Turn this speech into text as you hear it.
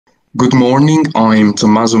Good morning, I'm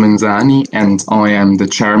Tommaso Menzani and I am the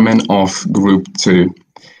chairman of Group 2.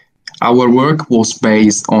 Our work was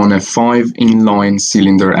based on a 5-inline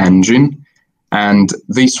cylinder engine, and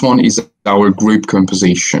this one is our group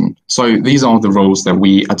composition. So these are the roles that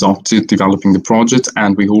we adopted developing the project,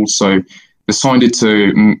 and we also decided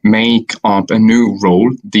to make up a new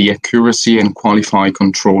role, the Accuracy and Qualify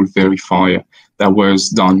Control Verifier, that was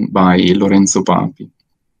done by Lorenzo Papi.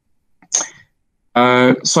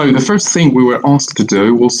 So the first thing we were asked to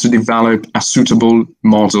do was to develop a suitable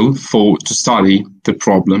model to study the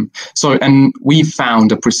problem. And we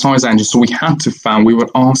found a precise engine. So we were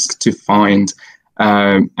asked to find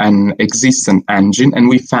an existent engine, and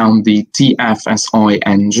we found the TFSI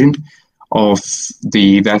engine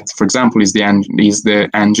that, for example, is the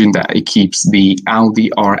engine that keeps the Audi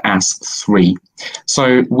RS3.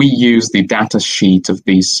 So we use the data sheet of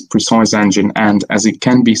this precise engine, and as it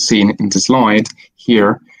can be seen in the slide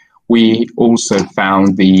here, we also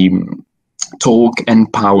found the torque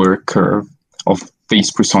and power curve of this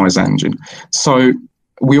precise engine. So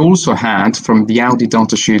we also had, from the Audi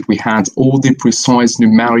datasheet, we had all the precise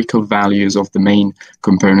numerical values of the main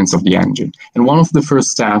components of the engine. And one of the first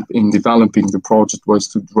steps in developing the project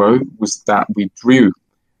was that we drew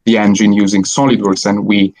the engine using SolidWorks, and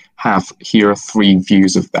we have here 3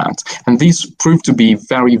 views of that. And this proved to be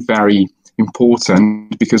very, very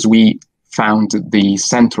important because we found the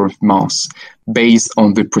center of mass based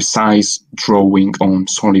on the precise drawing on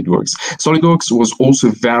SolidWorks. SolidWorks was also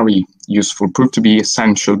very useful, proved to be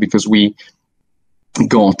essential because we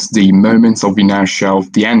got the moments of inertia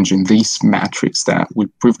of the engine, these metrics that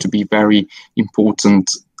would prove to be very important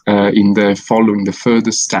in the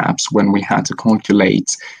further steps when we had to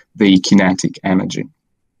calculate the kinetic energy.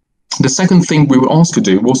 The second thing we were asked to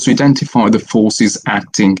do was to identify the forces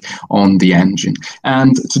acting on the engine.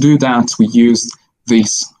 And to do that, we used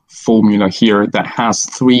this formula here that has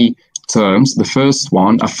 3 terms. The first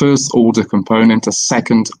one, a first-order component, a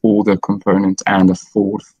second-order component, and a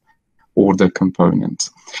fourth-order component.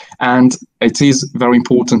 And it is very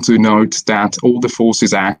important to note that all the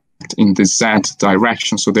forces act in the Z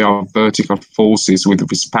direction, so they are vertical forces with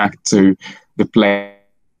respect to the plane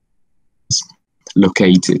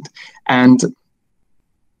located. And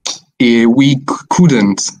we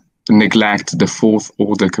couldn't neglect the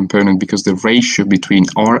fourth-order component because the ratio between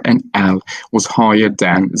R and L was higher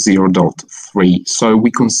than 0.3. So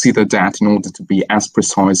we considered that in order to be as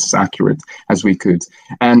precise, as accurate as we could.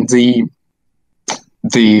 And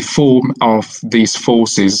the form of these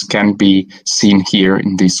forces can be seen here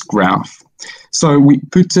in this graph. So we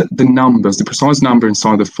put the numbers, the precise number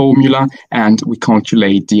inside the formula, and we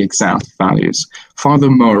calculate the exact values.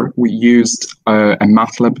 Furthermore, we used a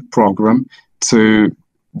MATLAB program to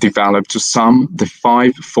sum the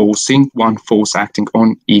 5 forcing, 1 force acting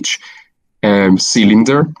on each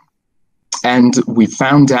cylinder. And we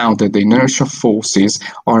found out that the inertia forces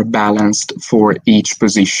are balanced for each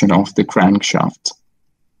position of the crankshaft.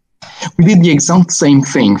 We did the exact same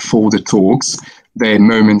thing for the torques, the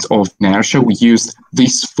moment of inertia. We used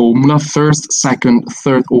this formula, first, second,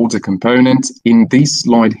 third order component. In this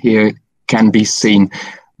slide here can be seen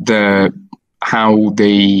how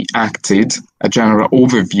they acted, a general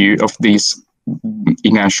overview of these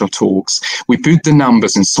inertial torques. We put the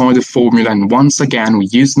numbers inside the formula, and once again we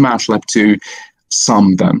used MATLAB to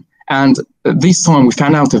sum them. And this time we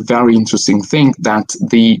found out a very interesting thing, that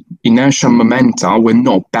the inertia momenta were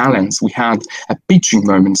not balanced. We had a pitching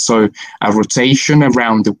moment, so a rotation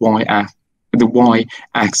around the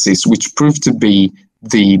y-axis, which proved to be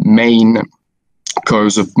the main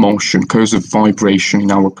cause of motion, cause of vibration in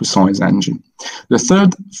our precise engine. The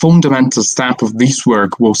third fundamental step of this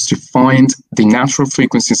work was to find the natural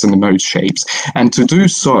frequencies and the mode shapes. And to do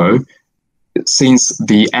so, since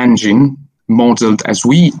the engine modeled as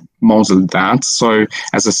we modeled that, so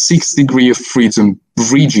as a 6 degree of freedom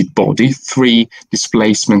rigid body, 3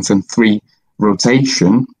 displacements and 3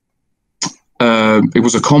 rotation, it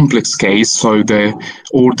was a complex case, so the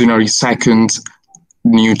ordinary second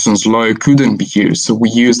Newton's law couldn't be used. So we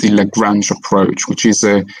used the Lagrange approach, which is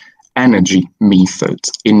a energy method.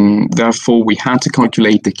 Therefore, we had to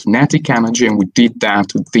calculate the kinetic energy, and we did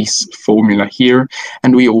that with this formula here.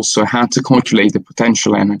 And we also had to calculate the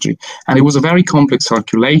potential energy. And it was a very complex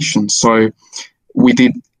calculation. So we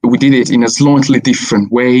did it in a slightly different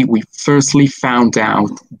way. We firstly found out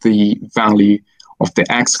the value of the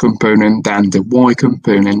X component, then the Y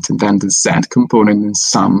component, and then the Z component, and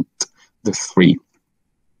summed the 3.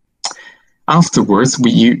 Afterwards, we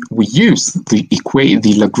used the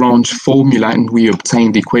Lagrange formula, and we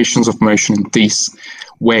obtained the equations of motion. And this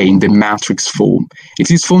way in the matrix form. It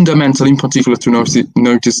is fundamental in particular to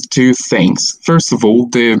notice two things. First of all,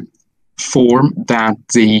 the form that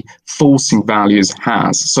the forcing values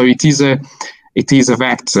has. So it is a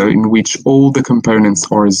vector in which all the components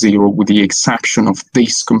are 0 with the exception of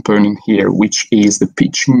this component here, which is the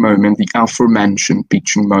pitching moment, the aforementioned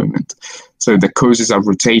pitching moment. So that causes a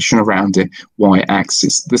rotation around the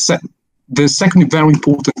y-axis. The second very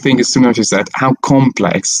important thing is to notice that how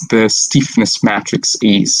complex the stiffness matrix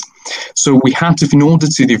is. So we had to, in order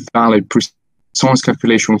to develop precise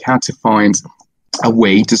calculation, we had to find a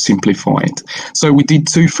way to simplify it. So we did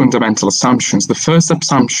two fundamental assumptions. The first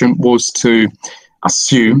assumption was to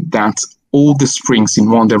assume that all the springs in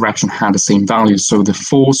one direction had the same values. So the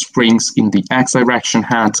 4 springs in the x direction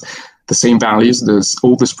had the same values.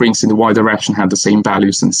 All the springs in the y direction had the same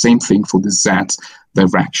values, and the same thing for the z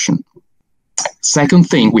direction. Second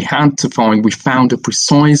thing we had to find, we found a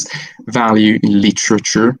precise value in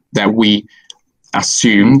literature that we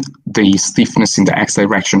assumed the stiffness in the x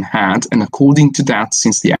direction had, and according to that,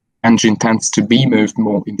 since the engine tends to be moved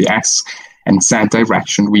more in the x and z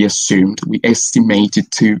direction, we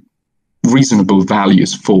estimated two reasonable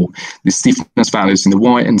values for the stiffness values in the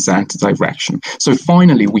y and z direction. So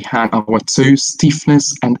finally, we had our two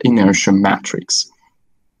stiffness and inertia matrix.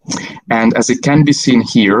 And as it can be seen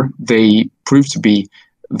here, they proved to be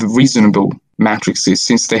the reasonable matrices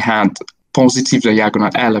since they had positive diagonal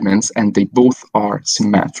elements and they both are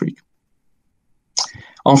symmetric.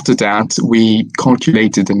 After that, we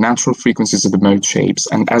calculated the natural frequencies of the mode shapes.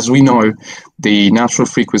 And as we know, the natural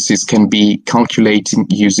frequencies can be calculated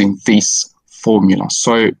using this formula.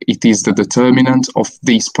 So it is the determinant of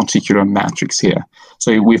this particular matrix here.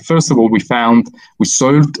 So first of all, we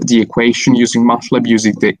solved the equation using MATLAB,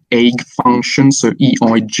 using the EIG function, so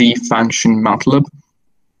EIG function MATLAB.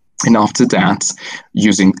 And after that,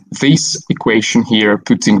 using this equation here,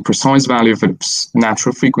 putting precise value of the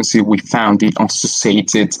natural frequency, we found the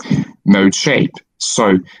associated mode shape.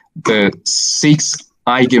 So the 6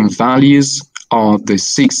 eigenvalues are the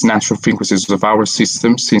 6 natural frequencies of our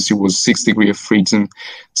system, since it was 6 degree of freedom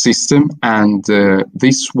system. And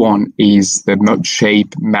this one is the mode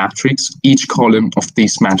shape matrix. Each column of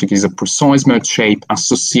this matrix is a precise mode shape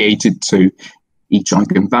associated to each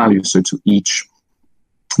eigenvalue, so to each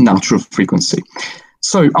natural frequency.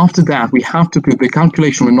 So after that, we have to put the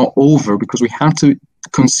calculation were not over because we had to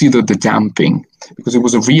consider the damping, because it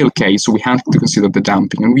was a real case, so we had to consider the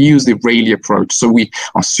damping, and we used the Rayleigh approach. So we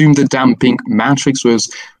assumed the damping matrix was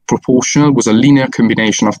proportional, was a linear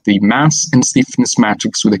combination of the mass and stiffness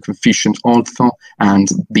matrix with a coefficient alpha and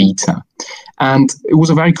beta. And it was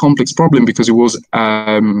a very complex problem because it was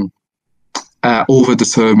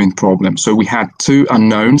over-determined problem. So we had 2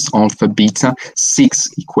 unknowns, alpha, beta, 6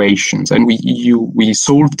 equations, and we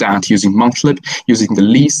solved that using MATLAB, using the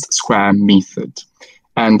least square method.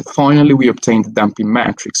 And finally, we obtained the damping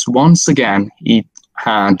matrix. Once again, it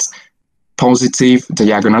had positive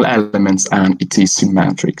diagonal elements and it is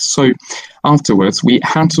symmetric. So afterwards, we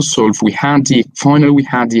had to solve. Finally, we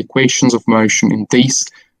had the equations of motion in this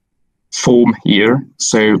form here,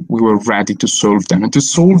 so we were ready to solve them. And to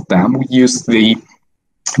solve them, we used the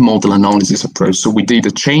model analysis approach. So we did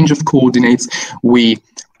a change of coordinates. We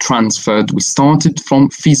started from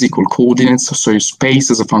physical coordinates, so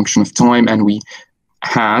space as a function of time, and we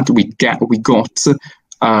got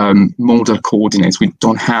model coordinates. We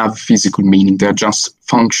don't have physical meaning; they're just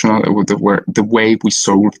functional with the way we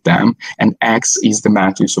solved them. And X is the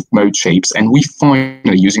matrix of mode shapes, and we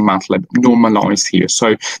finally, using MATLAB, normalized here.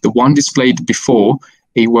 So the one displayed before,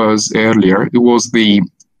 it was the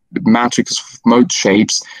matrix of mode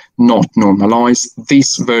shapes not normalized.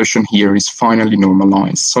 This version here is finally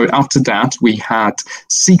normalized. So after that, we had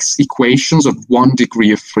 6 equations of 1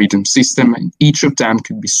 degree of freedom system, and each of them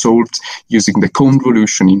could be solved using the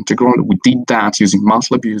convolution integral. We did that using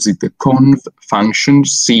MATLAB, using the conv function,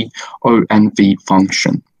 C-O-N-V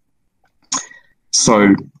function.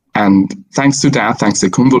 So, and thanks to that, thanks to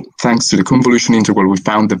the convolution integral, we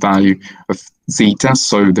found the value of zeta,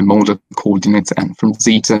 so the model coordinates, and from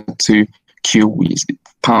zeta to Q, we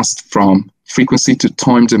passed from frequency to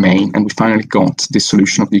time domain, and we finally got the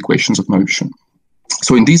solution of the equations of motion.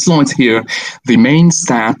 So in these slides here, the main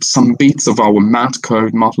steps, some bits of our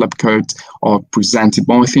MATLAB code are presented,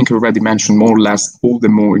 but I think I already mentioned more or less all the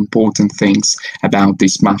more important things about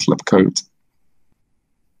this MATLAB code.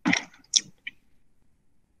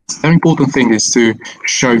 The very important thing is to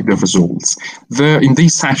show the results. In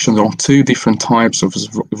this section, there are 2 different types of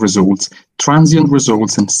results: transient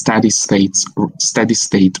results and steady state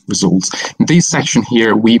results. In this section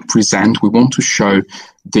here, we want to show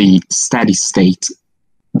the steady state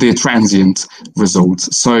the transient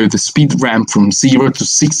results. So the speed ramped from 0 to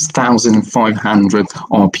 6,500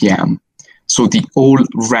 RPM. So the whole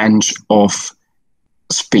range of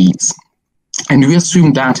speeds. And we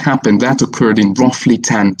assume that occurred in roughly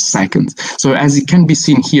 10 seconds. So as it can be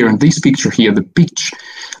seen here in this picture here,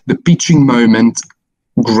 the pitching moment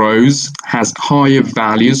grows, has higher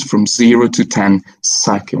values from 0 to 10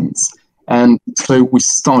 seconds. And so we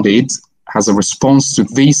studied, as a response to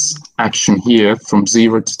this action here from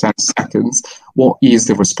 0 to 10 seconds, what is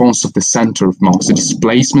the response of the center of mass, the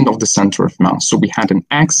displacement of the center of mass. So we had an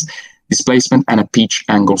x displacement and a pitch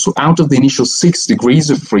angle. So out of the initial 6 degrees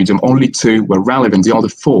of freedom, only 2 were relevant. The other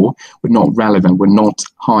 4 were not relevant, were not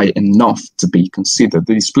high enough to be considered.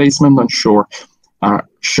 The displacement on shore are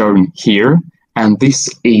shown here. And this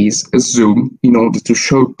is a zoom in order to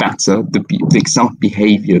show better the exact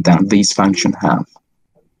behavior that these functions have.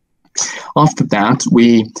 After that,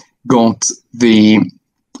 we got the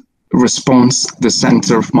response, the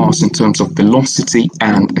center of mass in terms of velocity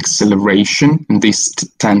and acceleration in these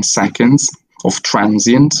 10 seconds of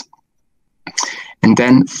transient. And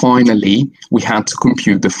then finally, we had to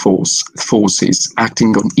compute the forces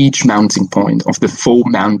acting on each mounting point of the 4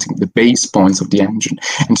 mounting, the base points of the engine.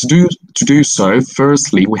 And to do so,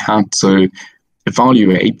 firstly, we had to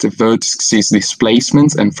evaluate the vertices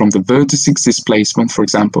displacement, and from the vertices displacement, for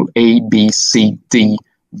example, A, B, C, D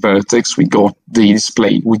vertex, we got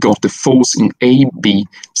the force in A, B,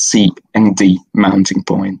 C, and D mounting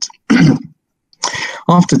point.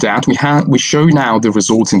 After that, we show now the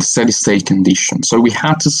results in steady state conditions. So we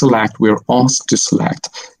had to select, we were asked to select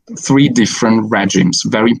 3 different regimes,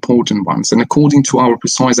 very important ones. And according to our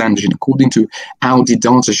precise engine, according to Audi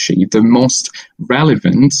datasheet, the most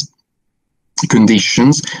relevant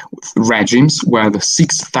conditions, regimes, were the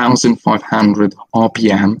 6,500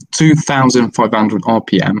 RPM, 2,500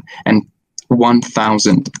 RPM, and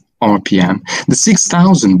 1,000 RPM. The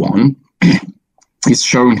 6,000 one is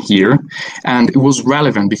shown here, and it was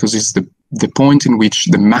relevant because it's the point in which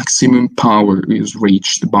the maximum power is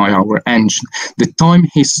reached by our engine. The time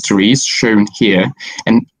history is shown here,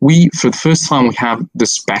 and for the first time, we have the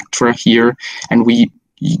spectra here, and we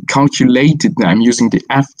calculated them using the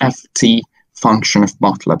FFT function of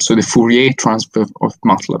MATLAB, so the Fourier transfer of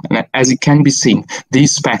MATLAB. And as it can be seen,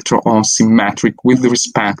 these spectra are symmetric with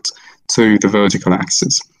respect to the vertical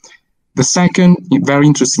axis. The second very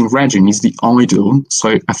interesting regime is the idle, so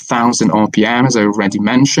 1,000 RPM, as I already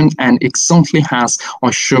mentioned, and exactly as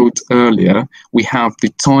I showed earlier, we have the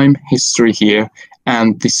time history here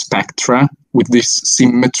and the spectra with this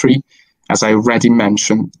symmetry, as I already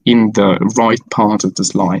mentioned, in the right part of the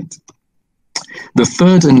slide. The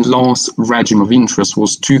third and last regime of interest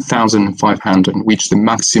was 2,500, in which the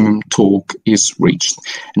maximum torque is reached.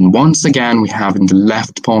 And once again, we have in the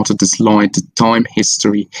left part of the slide the time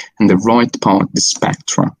history, and the right part the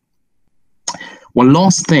spectra. One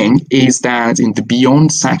last thing is that in the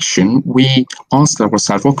beyond section, we asked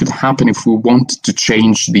ourselves what could happen if we wanted to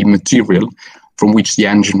change the material from which the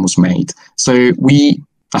engine was made. So we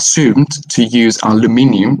assumed to use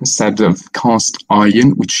aluminium instead of cast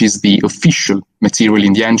iron, which is the official material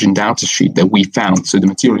in the engine datasheet that we found, so the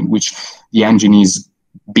material in which the engine is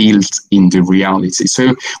built in the reality.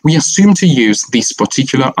 So we assumed to use this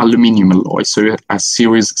particular aluminium alloy, so a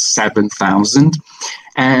series 7000,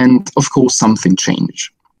 and of course something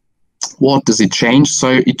changed. What does it change?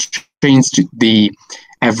 So it changed the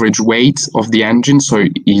average weight of the engine, so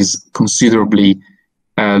it is considerably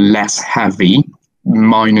less heavy,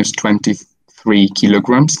 minus 23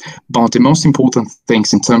 kilograms. But the most important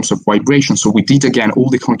things in terms of vibration, so we did again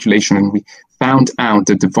all the calculation and we found out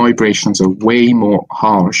that the vibrations are way more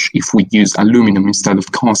harsh if we use aluminum instead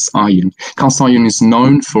of cast iron. Cast iron is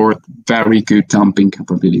known for very good damping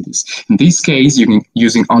capabilities. In this case,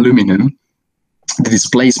 using aluminum, the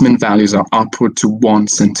displacement values are upward to 1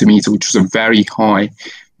 centimeter, which is a very high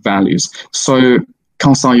values. So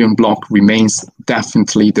cast iron block remains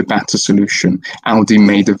definitely the better solution. Audi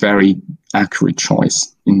made a very accurate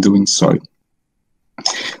choice in doing so.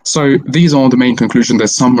 So these are the main conclusions that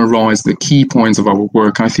summarize the key points of our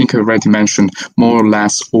work. I think I already mentioned more or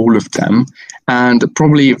less all of them. And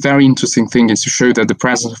probably a very interesting thing is to show that the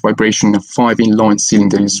presence of vibration in a 5 inline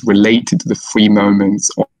cylinder is related to the free moments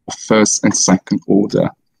of first and second order.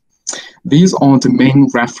 These are the main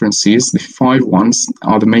references, the 5 ones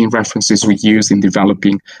are the main references we use in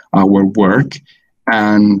developing our work.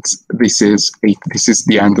 And this is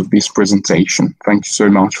the end of this presentation. Thank you so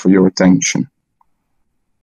much for your attention.